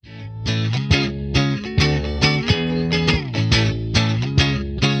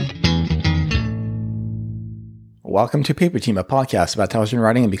Welcome to Paper Team, a podcast about television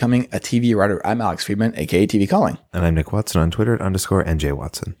writing and becoming a TV writer. I'm Alex Friedman, aka TV Calling. And I'm Nick Watson on Twitter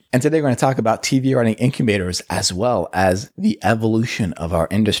 @NJ_Watson. And today we're going to talk about TV writing incubators as well as the evolution of our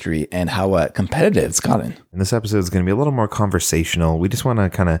industry and how competitive it's gotten. And this episode is going to be a little more conversational. We just want to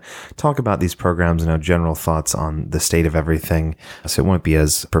kind of talk about these programs and our general thoughts on the state of everything. So it won't be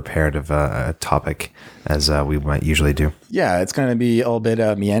as prepared of a topic as we might usually do. Yeah, it's going to be a little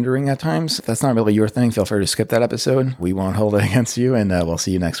bit meandering at times. If that's not really your thing, feel free to skip that episode. We won't hold it against you, and we'll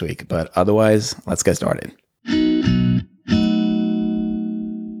see you next week. But otherwise, let's get started.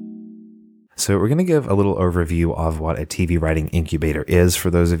 So we're going to give a little overview of what a TV writing incubator is for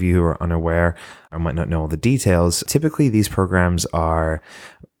those of you who are unaware or might not know all the details. Typically, these programs are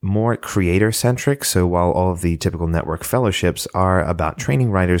more creator-centric. So while all of the typical network fellowships are about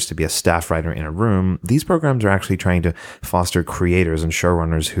training writers to be a staff writer in a room, these programs are actually trying to foster creators and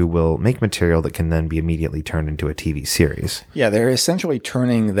showrunners who will make material that can then be immediately turned into a TV series. Yeah, they're essentially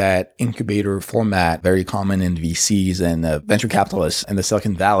turning that incubator format, very common in VCs and venture capitalists in the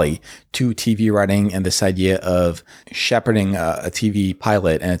Silicon Valley, to TV writing and this idea of shepherding a TV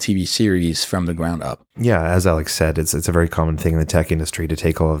pilot and a TV series from the ground up. Yeah, as Alex said, it's a very common thing in the tech industry to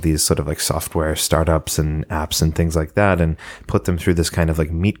take all of these sort of like software startups and apps and things like that and put them through this kind of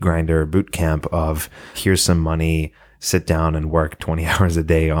like meat grinder boot camp of here's some money, sit down and work 20 hours a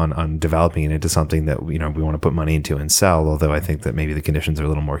day on developing it into something that, we want to put money into and sell. Although I think that maybe the conditions are a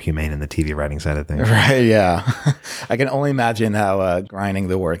little more humane in the TV writing side of things. Right. Yeah. I can only imagine how grinding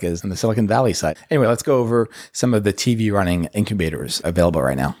the work is in the Silicon Valley side. Anyway, let's go over some of the TV running incubators available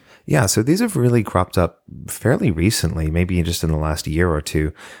right now. Yeah, so these have really cropped up fairly recently, maybe just in the last year or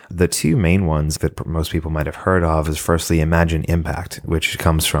two. The two main ones that most people might have heard of is firstly Imagine Impact, which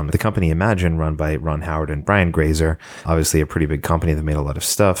comes from the company Imagine, run by Ron Howard and Brian Grazer. Obviously a pretty big company that made a lot of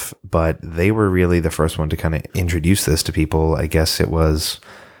stuff, but they were really the first one to kind of introduce this to people. I guess it was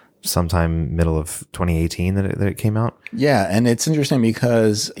sometime middle of 2018 that it came out. Yeah, and it's interesting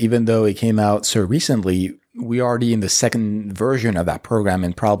because even though it came out so recently, we already in the second version of that program,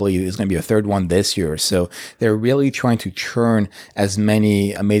 and probably there's going to be a third one this year. So they're really trying to churn as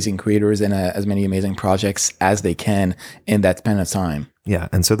many amazing creators and as many amazing projects as they can in that span of time. Yeah.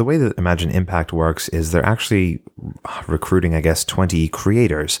 And so the way that Imagine Impact works is they're actually recruiting, 20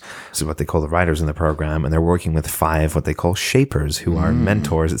 creators. This is what they call the writers in the program. And they're working with 5 what they call shapers, who are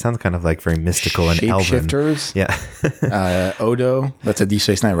mentors. It sounds kind of like very mystical and elven. Shapeshifters? Yeah. Odo, that's a Deep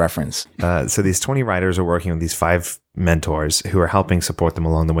Space Nine reference. So these 20 writers are working with these 5 mentors who are helping support them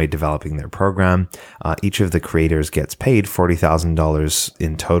along the way developing their program. Each of the creators gets paid $40,000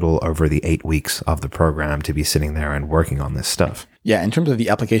 in total over the 8 weeks of the program to be sitting there and working on this stuff. Yeah, in terms of the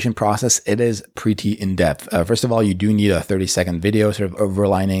application process, it is pretty in-depth. First of all, you do need a 30-second video sort of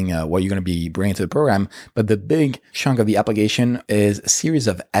overlining what you're going to be bringing to the program. But the big chunk of the application is a series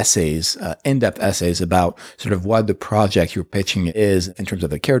of essays, in-depth essays about sort of what the project you're pitching is in terms of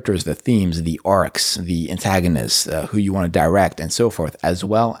the characters, the themes, the arcs, the antagonists, who you want to direct, and so forth, as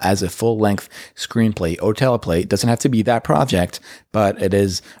well as a full-length screenplay or teleplay. It doesn't have to be that project, but it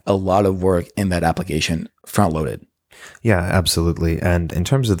is a lot of work in that application front-loaded. Yeah, absolutely. And in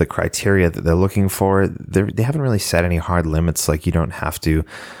terms of the criteria that they're looking for, they haven't really set any hard limits. Like you don't have to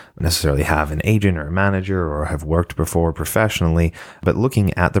necessarily have an agent or a manager or have worked before professionally. But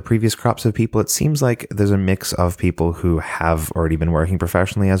looking at the previous crops of people, it seems like there's a mix of people who have already been working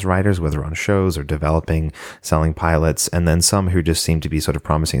professionally as writers, whether on shows or developing, selling pilots, and then some who just seem to be sort of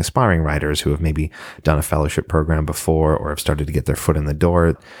promising aspiring writers who have maybe done a fellowship program before or have started to get their foot in the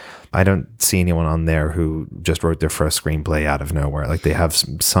door. I don't see anyone on there who just wrote their first screenplay out of nowhere. Like they have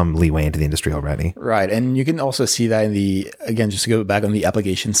some leeway into the industry already. Right. And you can also see that in just to go back on the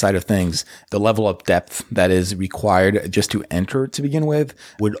application side of things, the level of depth that is required just to enter to begin with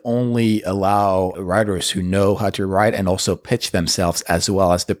would only allow writers who know how to write and also pitch themselves as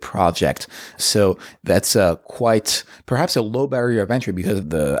well as the project. So that's quite perhaps a low barrier of entry because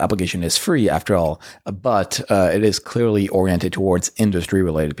the application is free after all, but it is clearly oriented towards industry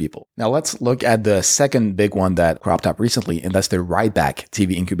related people. Now let's look at the second big one that cropped up recently, and that's the Rideback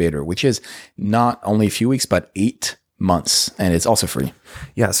TV Incubator, which is not only a few weeks, but 8 months, and it's also free.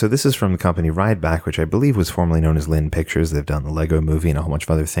 Yeah, so this is from the company Rideback, which I believe was formerly known as Lynn Pictures. They've done the Lego Movie and a whole bunch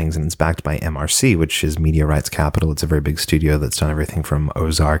of other things, and it's backed by MRC, which is Media Rights Capital. It's a very big studio that's done everything from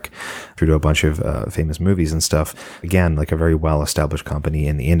Ozark through to a bunch of famous movies and stuff. Again, like a very well-established company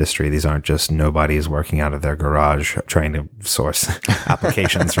in the industry. These aren't just nobodies working out of their garage trying to source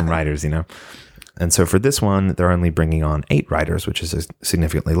applications from writers, And so for this one, they're only bringing on 8 writers, which is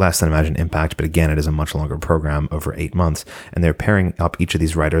significantly less than Imagine Impact. But again, it is a much longer program over 8 months. And they're pairing up each of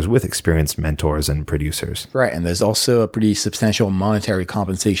these writers with experienced mentors and producers. Right. And there's also a pretty substantial monetary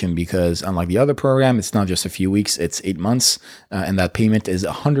compensation because unlike the other program, it's not just a few weeks, it's 8 months. And that payment is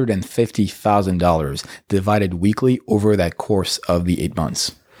 $150,000 divided weekly over that course of the 8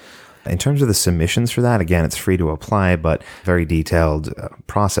 months. In terms of the submissions for that, again, it's free to apply, but very detailed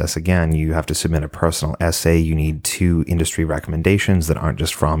process. Again, you have to submit a personal essay. You need 2 industry recommendations that aren't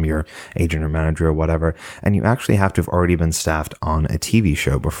just from your agent or manager or whatever. And you actually have to have already been staffed on a TV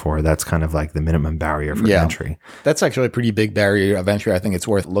show before. That's kind of like the minimum barrier for entry. That's actually a pretty big barrier of entry. I think it's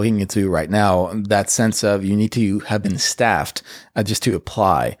worth looking into right now. That sense of you need to have been staffed just to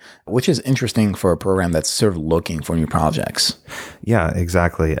apply, which is interesting for a program that's sort of looking for new projects. Yeah,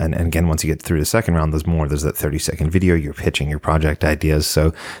 exactly. And again, once you get through the second round, there's more. There's that 30-second video. You're pitching your project ideas.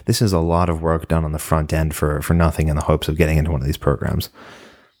 So this is a lot of work done on the front end for nothing in the hopes of getting into one of these programs.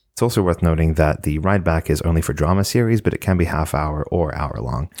 It's also worth noting that the ride back is only for drama series, but it can be half-hour or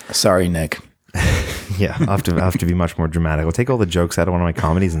hour-long. Sorry, Nick. Yeah, I'll have to be much more dramatic. I'll take all the jokes out of one of my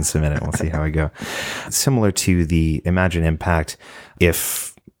comedies and submit it. We'll see how I go. Similar to the Imagine Impact,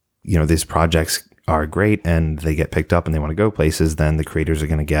 if these projects are great and they get picked up and they want to go places, then the creators are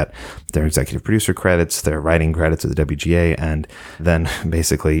going to get their executive producer credits, their writing credits at the WGA, and then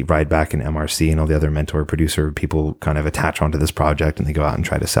basically Ride Back and MRC and all the other mentor producer people kind of attach onto this project and they go out and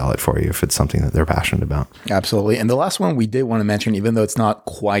try to sell it for you if it's something that they're passionate about. Absolutely. And the last one we did want to mention, even though it's not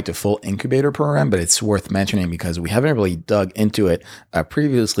quite a full incubator program, but it's worth mentioning because we haven't really dug into it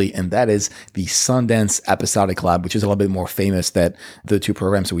previously, and that is the Sundance Episodic Lab, which is a little bit more famous than the 2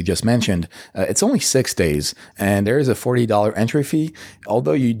 programs that we just mentioned. It's only 6 days, and there is a $40 entry fee,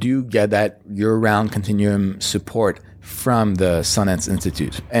 although you do get that year-round continuum support from the Sundance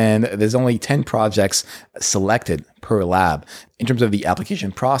Institute. And there's only 10 projects selected per lab. In terms of the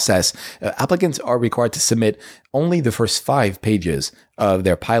application process, applicants are required to submit only the first 5 pages of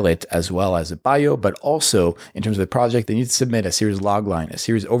their pilot as well as a bio, but also in terms of the project, they need to submit a series logline, a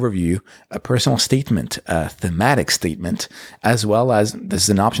series overview, a personal statement, a thematic statement, as well as, this is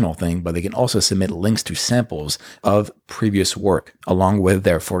an optional thing, but they can also submit links to samples of previous work along with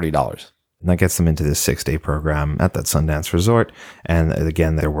their $40. And that gets them into this 6-day program at that Sundance Resort. And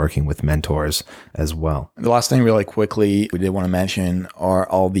again, they're working with mentors as well. The last thing really quickly we did want to mention are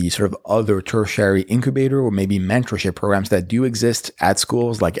all the sort of other tertiary incubator or maybe mentorship programs that do exist at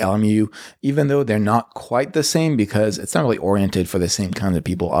schools like LMU, even though they're not quite the same because it's not really oriented for the same kinds of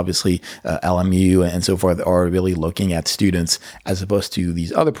people. Obviously, LMU and so forth are really looking at students as opposed to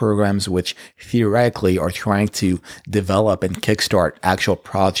these other programs, which theoretically are trying to develop and kickstart actual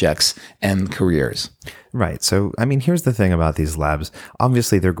projects and careers. Right. So, I mean, here's the thing about these labs.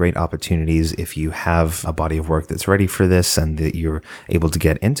 Obviously, they're great opportunities if you have a body of work that's ready for this and that you're able to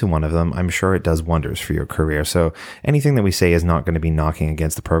get into one of them. I'm sure it does wonders for your career. So anything that we say is not going to be knocking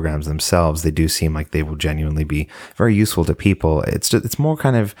against the programs themselves. They do seem like they will genuinely be very useful to people. It's more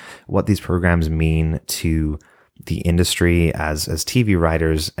kind of what these programs mean to the industry as TV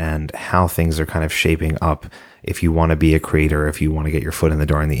writers and how things are kind of shaping up if you want to be a creator, if you want to get your foot in the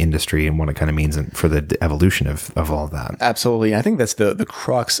door in the industry, and what it kind of means for the evolution of all of that. Absolutely. I think that's the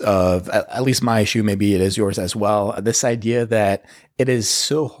crux of at least my issue. Maybe it is yours as well. This idea that it is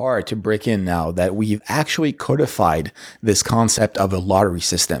so hard to break in now that we've actually codified this concept of a lottery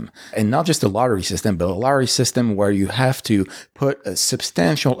system, and not just a lottery system, but a lottery system where you have to put a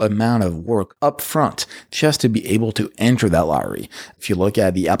substantial amount of work up front just to be able to enter that lottery. If you look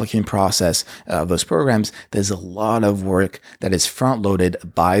at the application process of those programs, there's a lot of work that is front loaded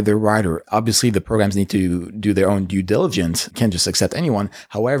by the writer. Obviously, the programs need to do their own due diligence, can't just accept anyone.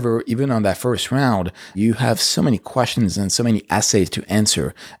 However, even on that first round, you have so many questions and so many essays to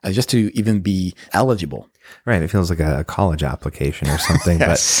answer just to even be eligible. Right. It feels like a college application or something.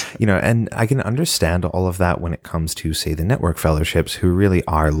 Yes. But, and I can understand all of that when it comes to, say, the network fellowships who really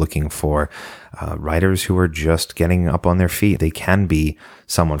are looking for writers who are just getting up on their feet. They can be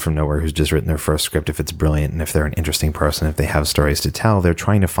someone from nowhere who's just written their first script if it's brilliant and if they're an interesting person, if they have stories to tell. They're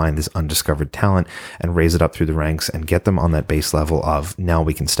trying to find this undiscovered talent and raise it up through the ranks and get them on that base level of now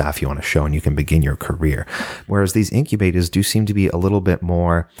we can staff you on a show and you can begin your career. Whereas these incubators do seem to be a little bit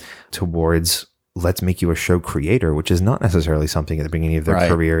more towards let's make you a show creator, which is not necessarily something at the beginning of their Right.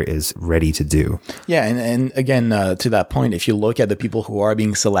 career is ready to do. Yeah, and again, to that point, if you look at the people who are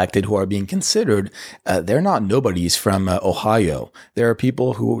being selected, who are being considered, they're not nobodies from Ohio. There are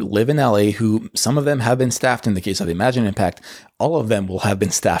people who live in LA who, some of them have been staffed in the case of Imagine Impact. All of them will have been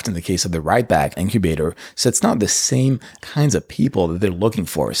staffed in the case of the Right Back incubator. So it's not the same kinds of people that they're looking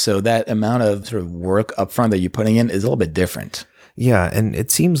for. So that amount of sort of work upfront that you're putting in is a little bit different. Yeah, and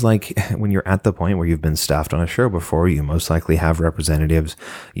it seems like when you're at the point where you've been staffed on a show before, you most likely have representatives,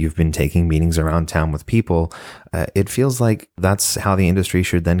 you've been taking meetings around town with people. It feels like that's how the industry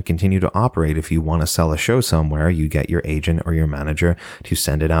should then continue to operate. If you want to sell a show somewhere, you get your agent or your manager to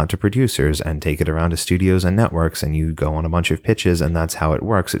send it out to producers and take it around to studios and networks, and you go on a bunch of pitches, and that's how it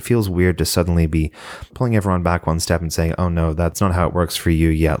works. It feels weird to suddenly be pulling everyone back one step and saying, oh no, that's not how it works for you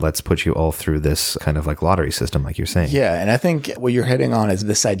yet. Let's put you all through this kind of like lottery system, like you're saying. Yeah, and I think what you're hitting on is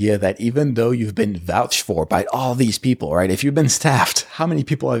this idea that even though you've been vouched for by all these people, right? If you've been staffed, how many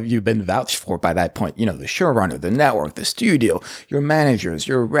people have you been vouched for by that point? You know, the showrunner, the network, the studio, your managers,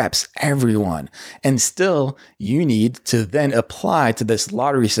 your reps, everyone. And still, you need to then apply to this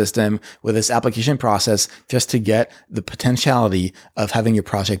lottery system with this application process just to get the potentiality of having your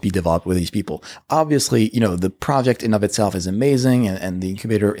project be developed with these people. Obviously, you know, the project in of itself is amazing, and the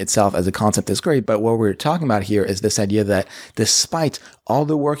incubator itself as a concept is great. But what we're talking about here is this idea that despite all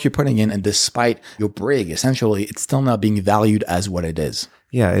the work you're putting in and despite your brig, essentially, it's still not being valued as what it is.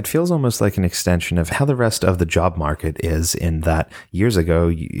 Yeah, it feels almost like an extension of how the rest of the job market is, in that years ago,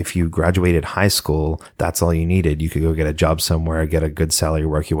 if you graduated high school, that's all you needed. You could go get a job somewhere, get a good salary,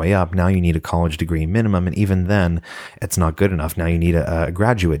 work your way up. Now you need a college degree minimum. And even then, it's not good enough. Now you need a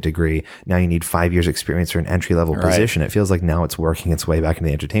graduate degree. Now you need 5 years experience for an entry level position. It feels like now it's working its way back into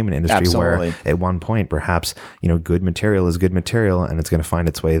the entertainment industry. Absolutely. Where at one point, perhaps, you know, good material is good material and it's going to find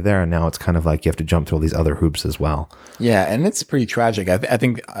its way there. And now it's kind of like you have to jump through all these other hoops as well. Yeah, and it's pretty tragic. I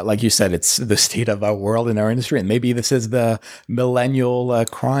think, like you said, it's the state of our world in our industry, and maybe this is the millennial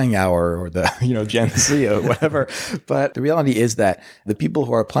crying hour, or the Gen Z or whatever. But the reality is that the people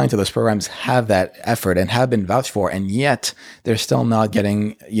who are applying to those programs have that effort and have been vouched for, and yet they're still not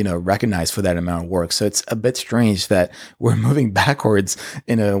getting recognized for that amount of work. So it's a bit strange that we're moving backwards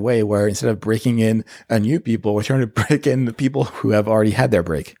in a way where instead of breaking in new people, we're trying to break in the people who have already had their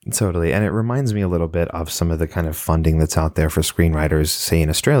break. Totally. And it reminds me a little bit of some of the kind of funding that's out there for screenwriters, say in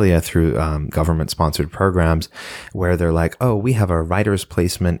Australia, through government-sponsored programs, where they're like, oh, we have a writer's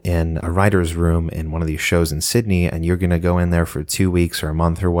placement in a writer's room in one of these shows in Sydney, and you're going to go in there for 2 weeks or a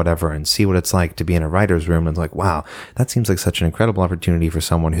month or whatever and see what it's like to be in a writer's room. And it's like, wow, that seems like such an incredible opportunity for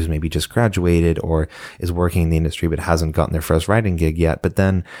someone who's maybe just graduated or is working in the industry but hasn't gotten their first writing gig yet. But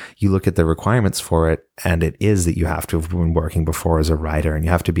then you look at the requirements for it, and it is that you have to have been working before as a writer, and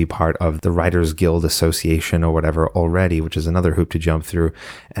you have to be part of the Writers Guild Association or whatever already, which is another hoop to jump through.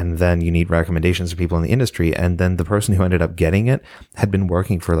 And then you need recommendations from people in the industry. And then the person who ended up getting it had been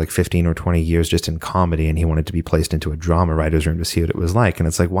working for like 15 or 20 years just in comedy, and he wanted to be placed into a drama writer's room to see what it was like. And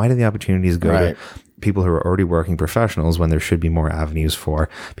it's like, why do the opportunities go to people who are already working professionals when there should be more avenues for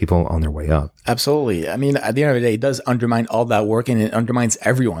people on their way up? Absolutely. I mean, at the end of the day, it does undermine all that work, and it undermines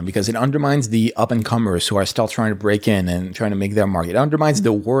everyone, because it undermines the up-and-comers who are still trying to break in and trying to make their mark. It undermines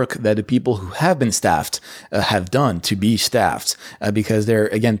the work that the people who have been staffed have done to be staffed, because they're,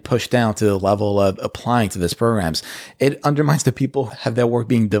 again, pushed down to the level of applying to these programs. It undermines the people who have their work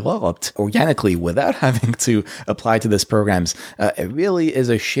being developed organically without having to apply to these programs. It really is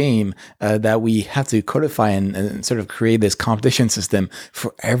a shame that we have to codify and sort of create this competition system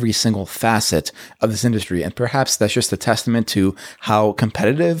for every single facet of this industry. And perhaps that's just a testament to how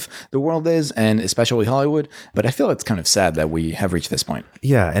competitive the world is, and especially Hollywood. But I feel it's kind of sad that we have reached this point.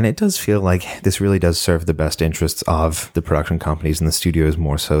 Yeah, and it does feel like this really does serve the best interests of the production companies and the studios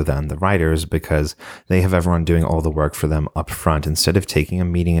more so than the writers, because they have everyone doing all the work for them up front, instead of taking a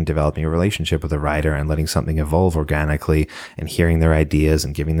meeting and developing a relationship with a writer and letting something evolve organically and hearing their ideas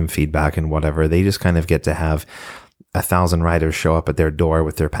and giving them feedback and whatever. They just kind of get to have 1,000 writers show up at their door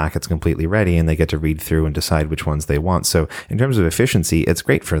with their packets completely ready, and they get to read through and decide which ones they want. So in terms of efficiency, it's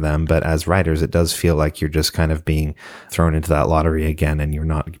great for them. But as writers, it does feel like you're just kind of being thrown into that lottery again, and you're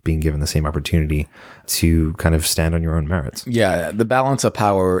not being given the same opportunity to kind of stand on your own merits. Yeah, the balance of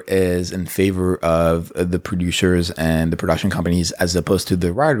power is in favor of the producers and the production companies as opposed to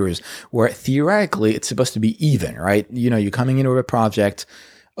the writers, where theoretically it's supposed to be even, right? You're coming into a project.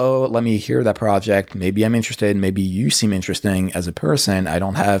 Oh, let me hear that project. Maybe I'm interested. Maybe you seem interesting as a person. I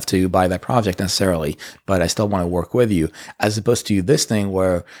don't have to buy that project necessarily, but I still want to work with you. As opposed to this thing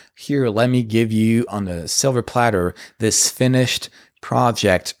where, here, let me give you on a silver platter this finished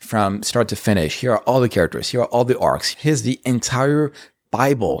project from start to finish. Here are all the characters. Here are all the arcs. Here's the entire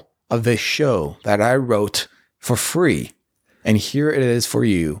Bible of this show that I wrote for free. And here it is for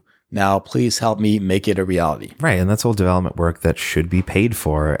you. Now, please help me make it a reality. Right. And that's all development work that should be paid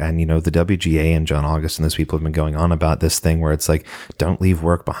for. And, the WGA and John August and those people have been going on about this thing where it's like, don't leave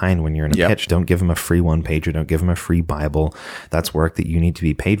work behind when you're in a pitch. Don't give them a free one-pager. Don't give them a free Bible. That's work that you need to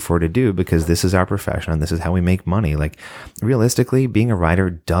be paid for to do because this is our profession and this is how we make money. Like, realistically, being a writer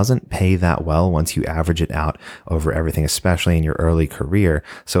doesn't pay that well once you average it out over everything, especially in your early career.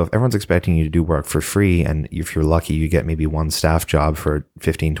 So if everyone's expecting you to do work for free, and if you're lucky, you get maybe one staff job for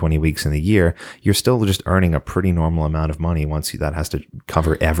 15, 20 weeks in the year, you're still just earning a pretty normal amount of money once that has to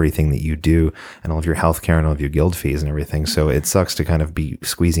cover everything that you do and all of your healthcare and all of your guild fees and everything. So it sucks to kind of be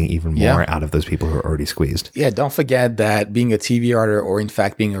squeezing even more out of those people who are already squeezed. Yeah, don't forget that being a TV writer, or in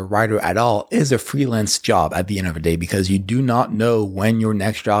fact being a writer at all, is a freelance job at the end of the day, because you do not know when your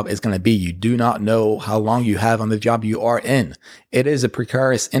next job is going to be. You do not know how long you have on the job you are in. It is a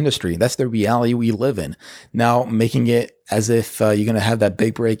precarious industry. That's the reality we live in. Now, making it as if you're going to have that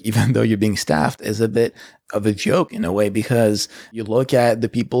big break, even though you're being staffed, is a bit of a joke in a way, because you look at the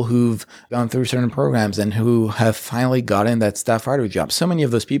people who've gone through certain programs and who have finally gotten that staff writer job. So many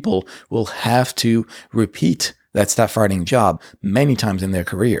of those people will have to repeat that staff writing job many times in their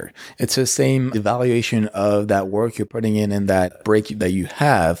career. It's the same evaluation of that work you're putting in that break that you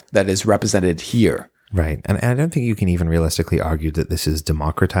have that is represented here. Right. And I don't think you can even realistically argue that this is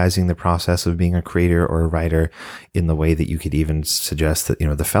democratizing the process of being a creator or a writer in the way that you could even suggest that,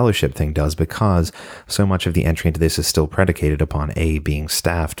 the fellowship thing does, because so much of the entry into this is still predicated upon A, being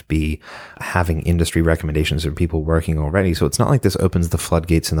staffed, B, having industry recommendations from people working already. So it's not like this opens the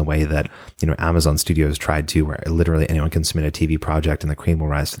floodgates in the way that, Amazon Studios tried to, where literally anyone can submit a TV project and the cream will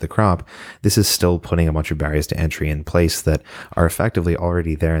rise to the crop. This is still putting a bunch of barriers to entry in place that are effectively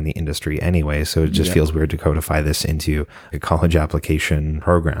already there in the industry anyway. So it just feels weird to codify this into a college application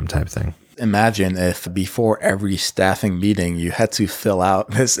program type thing. Imagine if before every staffing meeting, you had to fill out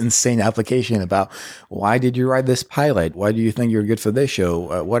this insane application about why did you write this pilot? Why do you think you're good for this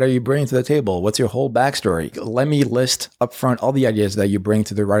show? What are you bringing to the table? What's your whole backstory? Let me list up front all the ideas that you bring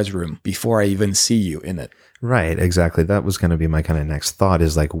to the writer's room before I even see you in it. Right, exactly. That was going to be my kind of next thought,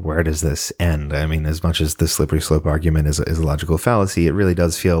 is like, where does this end? I mean, as much as the slippery slope argument is a logical fallacy, it really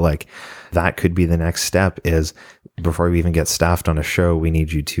does feel like that could be the next step, is before we even get staffed on a show, we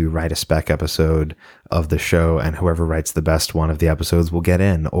need you to write a spec episode of the show, and whoever writes the best one of the episodes will get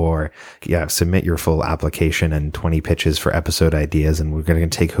in. Or submit your full application and 20 pitches for episode ideas, and we're going to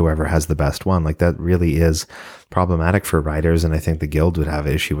take whoever has the best one. Like, that really is problematic for writers, and I think the guild would have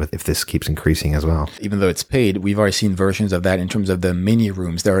an issue with if this keeps increasing as well. Even though it's paid, we've already seen versions of that in terms of the mini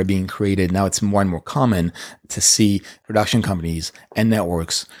rooms that are being created. Now it's more and more common to see production companies and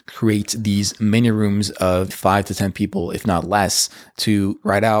networks create these mini rooms of 5 to 10 people, if not less, to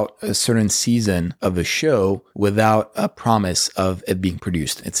write out a certain season of a show without a promise of it being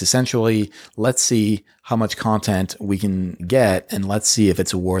produced. It's essentially, let's see how much content we can get, and let's see if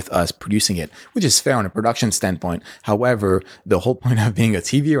it's worth us producing it, which is fair on a production standpoint. However, the whole point of being a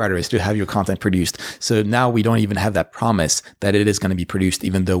TV writer is to have your content produced. So now we don't even have that promise that it is going to be produced,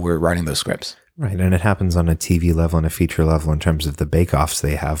 even though we're writing those scripts. Right. And it happens on a TV level and a feature level in terms of the bake-offs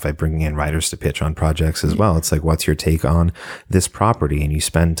they have by bringing in writers to pitch on projects as well. It's like, what's your take on this property? And you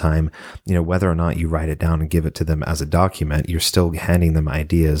spend time, whether or not you write it down and give it to them as a document, you're still handing them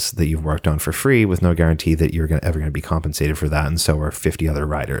ideas that you've worked on for free with no guarantee that you're ever going to be compensated for that. And so are 50 other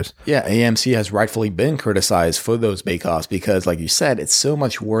writers. Yeah, AMC has rightfully been criticized for those bake-offs because, like you said, it's so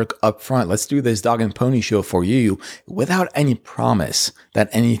much work up front. Let's do this dog and pony show for you without any promise that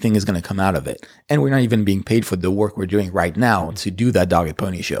anything is going to come out of it. And we're not even being paid for the work we're doing right now to do that dog and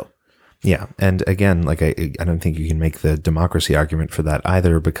pony show. Yeah. And again, like I don't think you can make the democracy argument for that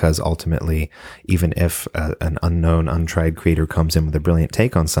either, because ultimately, even if an unknown, untried creator comes in with a brilliant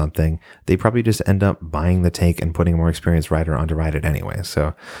take on something, they probably just end up buying the take and putting a more experienced writer on to write it anyway.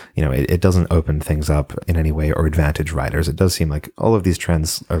 So, it doesn't open things up in any way or advantage writers. It does seem like all of these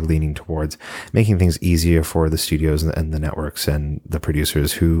trends are leaning towards making things easier for the studios and the networks and the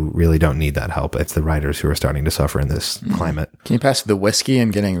producers who really don't need that help. It's the writers who are starting to suffer in this climate. Can you pass the whiskey?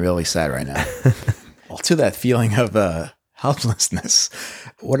 I'm getting really sad right now. Well, to that feeling of helplessness,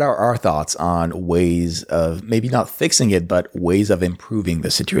 what are our thoughts on ways of maybe not fixing it, but ways of improving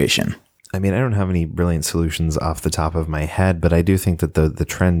the situation? I mean, I don't have any brilliant solutions off the top of my head, but I do think that the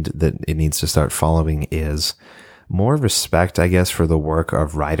trend that it needs to start following is more respect, I guess, for the work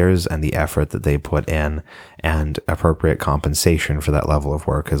of writers and the effort that they put in, and appropriate compensation for that level of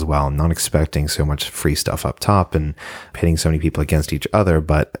work as well. I'm not expecting so much free stuff up top and pitting so many people against each other,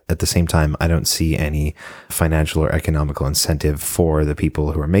 but at the same time, I don't see any financial or economical incentive for the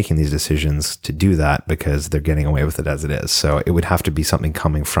people who are making these decisions to do that, because they're getting away with it as it is. So it would have to be something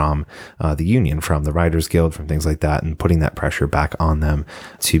coming from the union, from the Writers Guild, from things like that, and putting that pressure back on them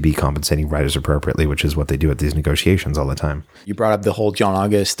to be compensating writers appropriately, which is what they do at these negotiations all the time. You brought up the whole John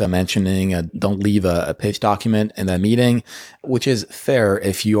August mentioning don't leave a pitch document in that meeting, which is fair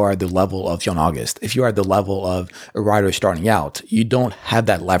if you are the level of John August. If you are the level of a writer starting out, you don't have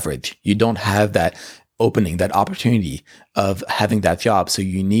that leverage. You don't have that opening, that opportunity of having that job. So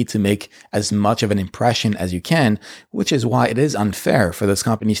you need to make as much of an impression as you can, which is why it is unfair for those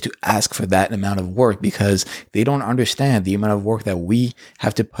companies to ask for that amount of work, because they don't understand the amount of work that we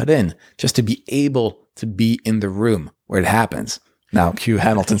have to put in just to be able to be in the room where it happens. Now, cue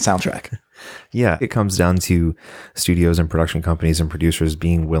Hamilton soundtrack. Yeah, it comes down to studios and production companies and producers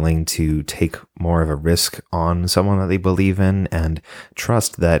being willing to take more of a risk on someone that they believe in, and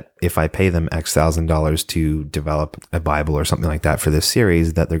trust that if I pay them X $1,000 to develop a Bible or something like that for this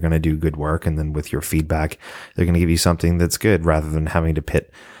series, that they're going to do good work. And then with your feedback, they're going to give you something that's good, rather than having to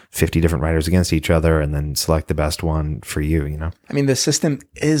pit 50 different writers against each other and then select the best one for you, you know? I mean, the system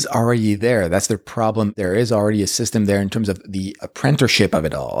is already there. That's the problem. There is already a system there in terms of the apprenticeship of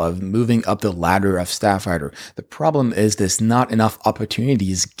it all, of moving up the ladder of staff writer. The problem is there's not enough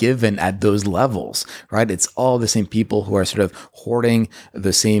opportunities given at those levels, right? It's all the same people who are sort of hoarding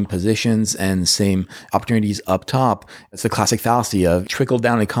the same positions and same opportunities up top. It's the classic fallacy of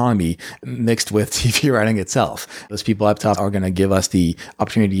trickle-down economy mixed with TV writing itself. Those people up top are going to give us the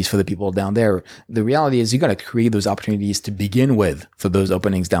opportunities for the people down there. The reality is you got to create those opportunities to begin with for those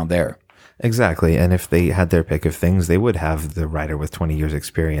openings down there. Exactly. And if they had their pick of things, they would have the writer with 20 years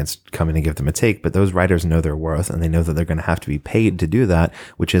experience come in and give them a take. But those writers know their worth, and they know that they're going to have to be paid to do that,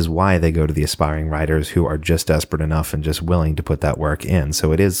 which is why they go to the aspiring writers who are just desperate enough and just willing to put that work in.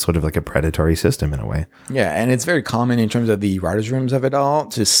 So it is sort of like a predatory system in a way. Yeah. And it's very common in terms of the writers' rooms of it all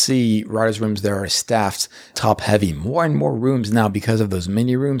to see writers' rooms that are staffed top heavy. More and more rooms now, because of those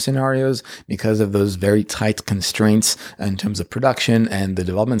mini room scenarios, because of those very tight constraints in terms of production and the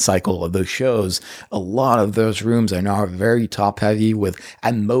development cycle of those shows. A lot of those rooms are now very top heavy, with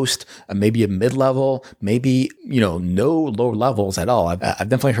at most maybe a mid-level, maybe, no lower levels at all. I've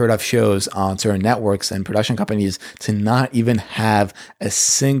definitely heard of shows on certain networks and production companies to not even have a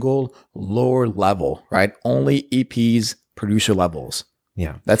single lower level, right? Only EPs, producer levels.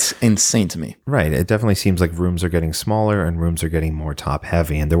 Yeah. That's insane to me. Right. It definitely seems like rooms are getting smaller and rooms are getting more top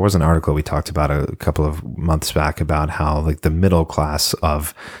heavy. And there was an article we talked about a couple of months back about how like the middle class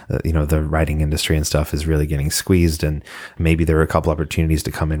of, the writing industry and stuff is really getting squeezed. And maybe there are a couple opportunities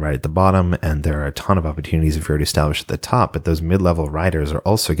to come in right at the bottom, and there are a ton of opportunities if you're already established at the top. But those mid-level writers are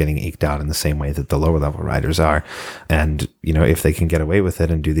also getting eked out in the same way that the lower level writers are. And, if they can get away with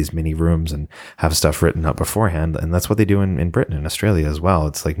it and do these mini rooms and have stuff written up beforehand, and that's what they do in Britain and Australia as well.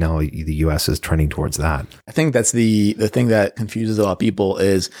 It's like now the US is trending towards that. I think that's the thing that confuses a lot of people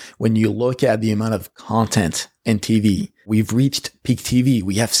is when you look at the amount of content in TV. We've reached peak TV.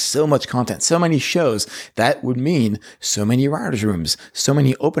 We have so much content, so many shows. That would mean so many writers' rooms, so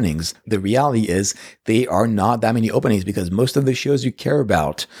many openings. The reality is they are not that many openings, because most of the shows you care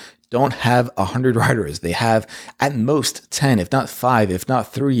about don't have 100 writers. They have at most 10, if not 5, if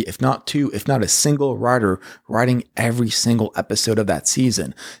not 3, if not 2, if not a single writer writing every single episode of that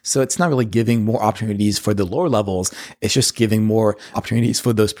season. So it's not really giving more opportunities for the lower levels. It's just giving more opportunities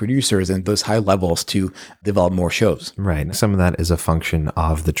for those producers and those high levels to develop more shows. Right. Some of that is a function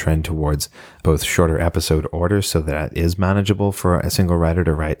of the trend towards both shorter episode orders, so that it is manageable for a single writer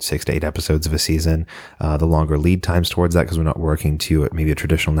to write 6 to 8 episodes of a season. The longer lead times towards that, because we're not working to maybe a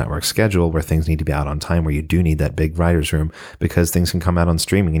traditional network schedule where things need to be out on time, where you do need that big writer's room, because things can come out on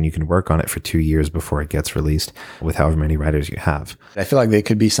streaming and you can work on it for 2 years before it gets released with however many writers you have. I feel like there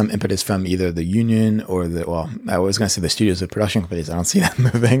could be some impetus from either the union or I was going to say the studios of production companies. I don't see that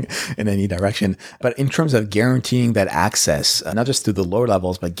moving in any direction. But in terms of guaranteeing that access, not just to the lower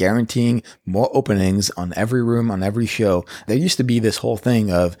levels, but guaranteeing more openings on every room, on every show. There used to be this whole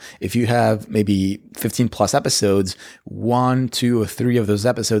thing of if you have maybe 15 plus episodes, 1, 2, or 3 of those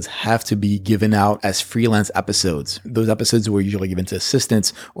episodes have to be given out as freelance episodes. Those episodes were usually given to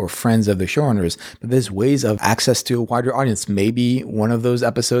assistants or friends of the showrunners, but there's ways of access to a wider audience. Maybe one of those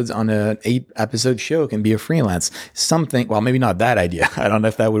episodes on an 8-episode show can be a freelance. Something, well, maybe not that idea. I don't know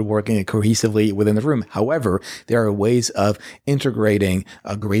if that would work cohesively within the room. However, there are ways of integrating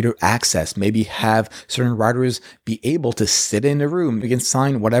a greater access. Maybe have certain writers be able to sit in the room. You can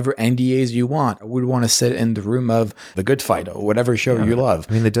sign whatever NDAs you want. I would want to sit in the room of The Good Fight or whatever show you love.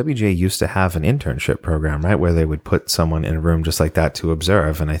 I mean, the WGA used to have an internship program, right, where they would put someone in a room just like that to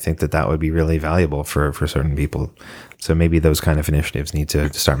observe. And I think that would be really valuable for certain people. So maybe those kind of initiatives need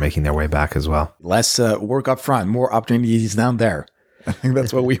to start making their way back as well. Less work up front, more opportunities down there. I think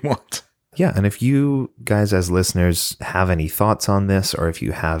that's what we want. Yeah. And if you guys as listeners have any thoughts on this, or if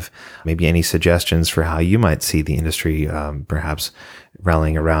you have maybe any suggestions for how you might see the industry perhaps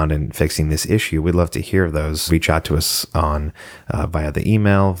rallying around and fixing this issue, we'd love to hear those. Reach out to us on via the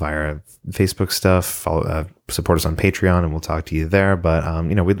email, via Facebook stuff, follow, support us on Patreon, and we'll talk to you there. But,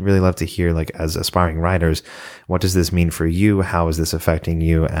 we'd really love to hear, like, as aspiring writers, what does this mean for you? How is this affecting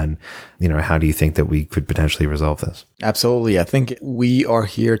you? And, how do you think that we could potentially resolve this? Absolutely. I think we are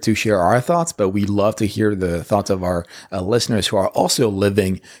here to share our thoughts, but we love to hear the thoughts of our listeners who are also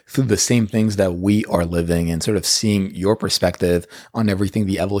living through the same things that we are living, and sort of seeing your perspective on everything,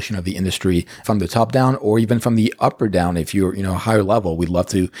 the evolution of the industry from the top down, or even from the up or down. If you're, higher level, we'd love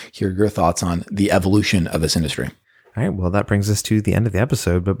to hear your thoughts on the evolution of this industry. All right. Well, that brings us to the end of the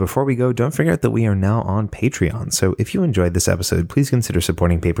episode. But before we go, don't forget that we are now on Patreon. So if you enjoyed this episode, please consider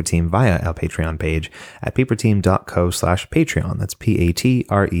supporting Paper Team via our Patreon page at paperteam.co/Patreon. That's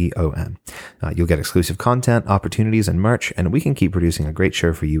Patreon. You'll get exclusive content, opportunities, and merch, and we can keep producing a great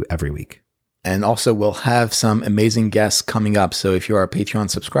show for you every week. And also, we'll have some amazing guests coming up. So if you are Patreon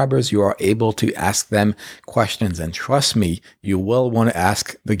subscribers, you are able to ask them questions. And trust me, you will want to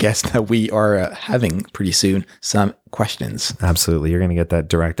ask the guests that we are having pretty soon some questions. Absolutely. You're going to get that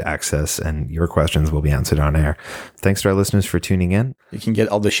direct access, and your questions will be answered on air. Thanks to our listeners for tuning in. You can get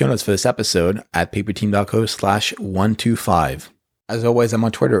all the show notes for this episode at paperteam.co/125. As always, I'm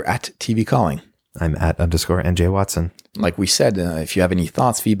on Twitter at TV Calling. I'm at _NJ Watson. Like we said, if you have any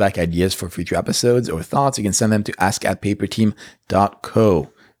thoughts, feedback, ideas for future episodes or thoughts, you can send them to ask@paperteam.co.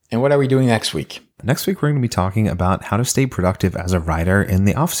 And what are we doing next week? Next week, we're going to be talking about how to stay productive as a writer in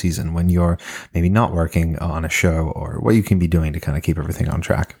the off season when you're maybe not working on a show, or what you can be doing to kind of keep everything on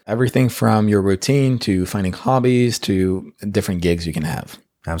track. Everything from your routine to finding hobbies to different gigs you can have.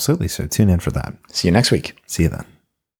 Absolutely. So tune in for that. See you next week. See you then.